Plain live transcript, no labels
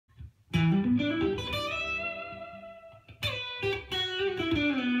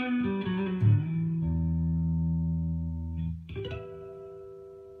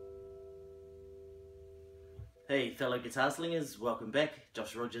fellow guitar slingers, welcome back.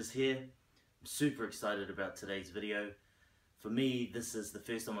 Josh Rogers here. I'm super excited about today's video. For me, this is the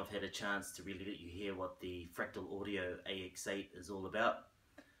first time I've had a chance to really let you hear what the Fractal AX8 is all about.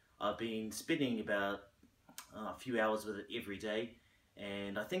 I've been spending about a few hours with it every day,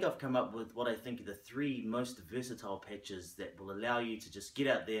 and I think I've come up with what I think are the three most versatile patches that will allow you to just get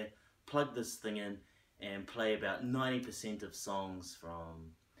out there, plug this thing in, and play about 90% of songs from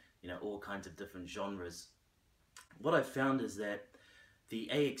all kinds of different genres. What I've found is that the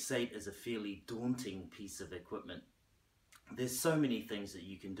AX8 is a fairly daunting piece of equipment. There's so many things that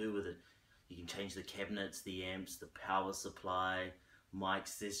you can do with it. You can change the cabinets, the amps, the power supply,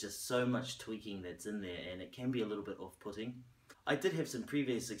 mics. There's just so much tweaking that's in there, and it can be a little bit off-putting. I did have some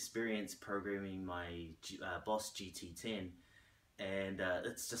previous experience programming my Boss GT10, and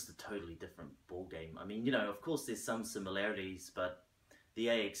it's just a totally different ball game. I mean, of course there's some similarities, but the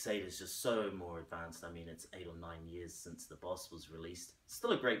AX8 is just so more advanced. I mean, it's 8 or 9 years since the Boss was released.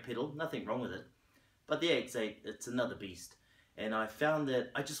 Still a great pedal, nothing wrong with it. But the AX8, it's another beast. And I found that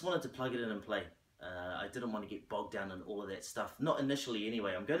I just wanted to plug it in and play. I didn't want to get bogged down in all of that stuff. Not initially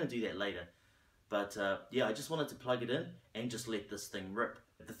anyway, I'm going to do that later. But yeah, I just wanted to plug it in and just let this thing rip.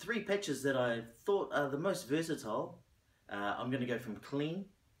 The three patches that I thought are the most versatile, I'm going to go from clean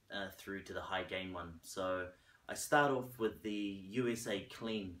through to the high gain one. So I start off with the USA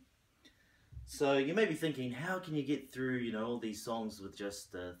Clean. So you may be thinking, how can you get through all these songs with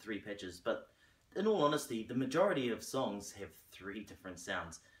just three patches? But in all honesty, the majority of songs have three different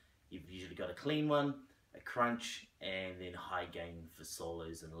sounds. You've usually got a clean one, a crunch, and then high gain for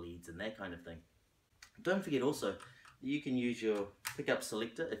solos and leads and that kind of thing. Don't forget also, you can use your pickup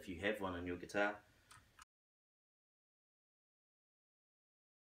selector if you have one on your guitar.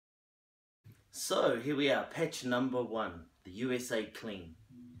 So here we are, patch number 1, the USA Clean.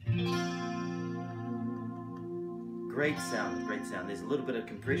 Great sound, great sound. There's a little bit of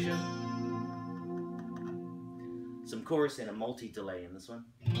compression, some chorus and a multi-delay in this one.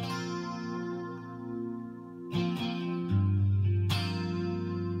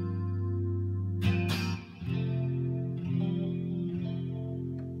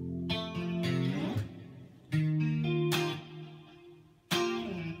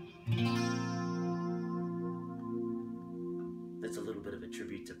 That's a little bit of a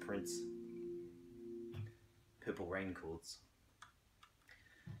tribute to Prince. Purple Rain chords.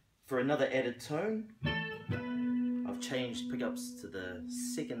 For another added tone, I've changed pickups to the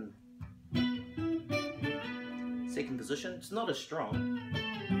second position. It's not as strong,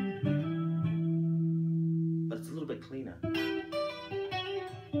 but it's a little bit cleaner.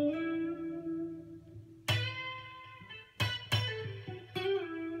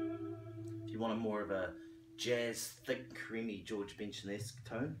 If you want a more of a jazz, thick, creamy George Benson-esque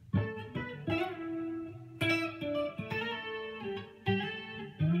tone,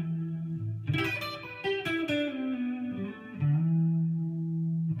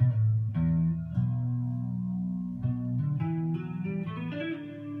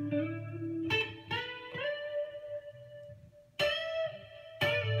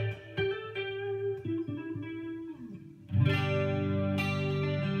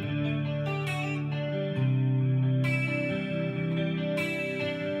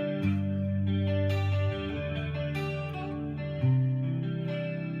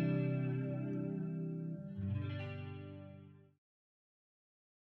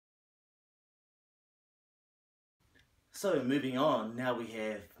 So moving on, now we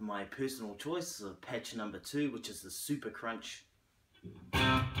have my personal choice of patch number 2, which is the Super Crunch. This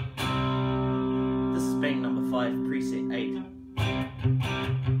is bank number 5, preset 8.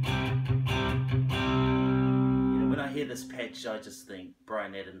 When I hear this patch, I just think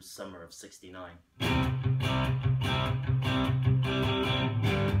Bryan Adams' Summer of '69.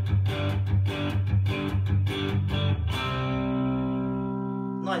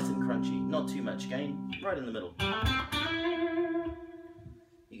 Nice and crunchy, not too much gain, right in the middle.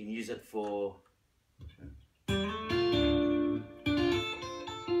 You can use it for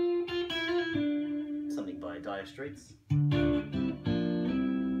something by Dire Straits. And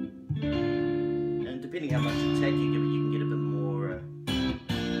depending how much attack you give it, you can get a bit more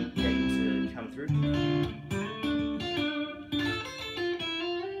gain to come through.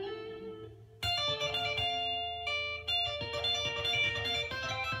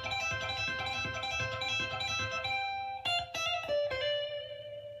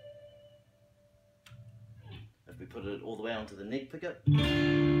 If we put it all the way onto the neck pickup,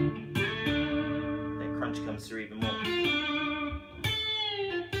 that crunch comes through even more.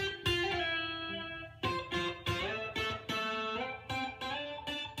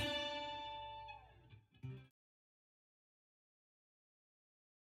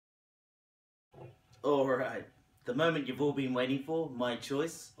 Alright, the moment you've all been waiting for, my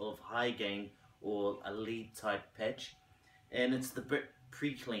choice of high gain or a lead type patch, and it's the Brit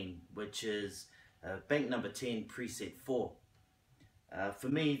pre-clean, which is bank number 10 preset 4. For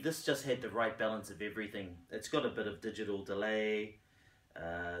me, this just had the right balance of everything. It's got a bit of digital delay,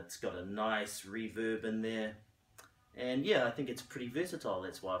 it's got a nice reverb in there, and yeah, I think it's pretty versatile.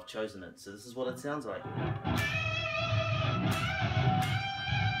 That's why I've chosen it. So this is what it sounds like.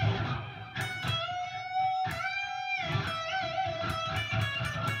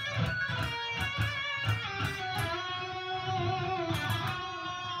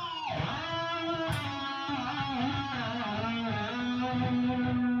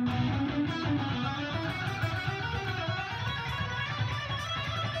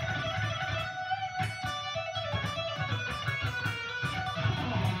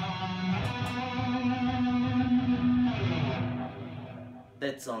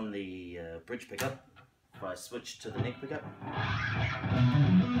 That's on the bridge pickup. If I switch to the neck pickup.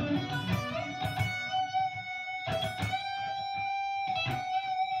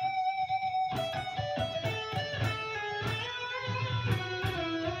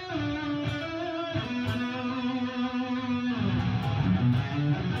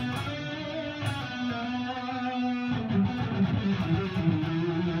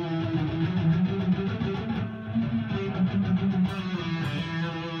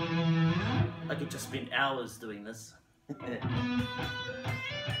 I could just spend hours doing this.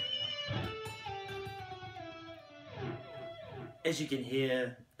 As you can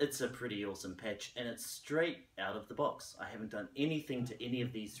hear, it's a pretty awesome patch, and it's straight out of the box. I haven't done anything to any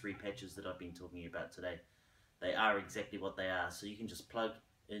of these 3 patches that I've been talking about today. They are exactly what they are, so you can just plug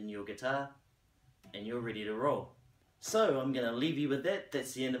in your guitar and you're ready to roll. So I'm going to leave you with that.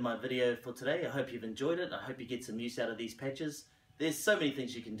 That's the end of my video for today. I hope you've enjoyed it. I hope you get some use out of these patches. There's so many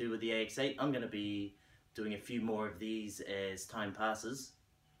things you can do with the AX8. I'm going to be doing a few more of these as time passes.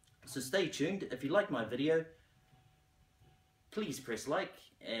 So stay tuned. If you like my video, please press like.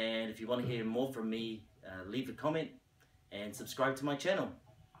 And if you want to hear more from me, leave a comment and subscribe to my channel.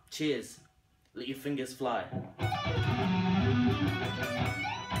 Cheers. Let your fingers fly.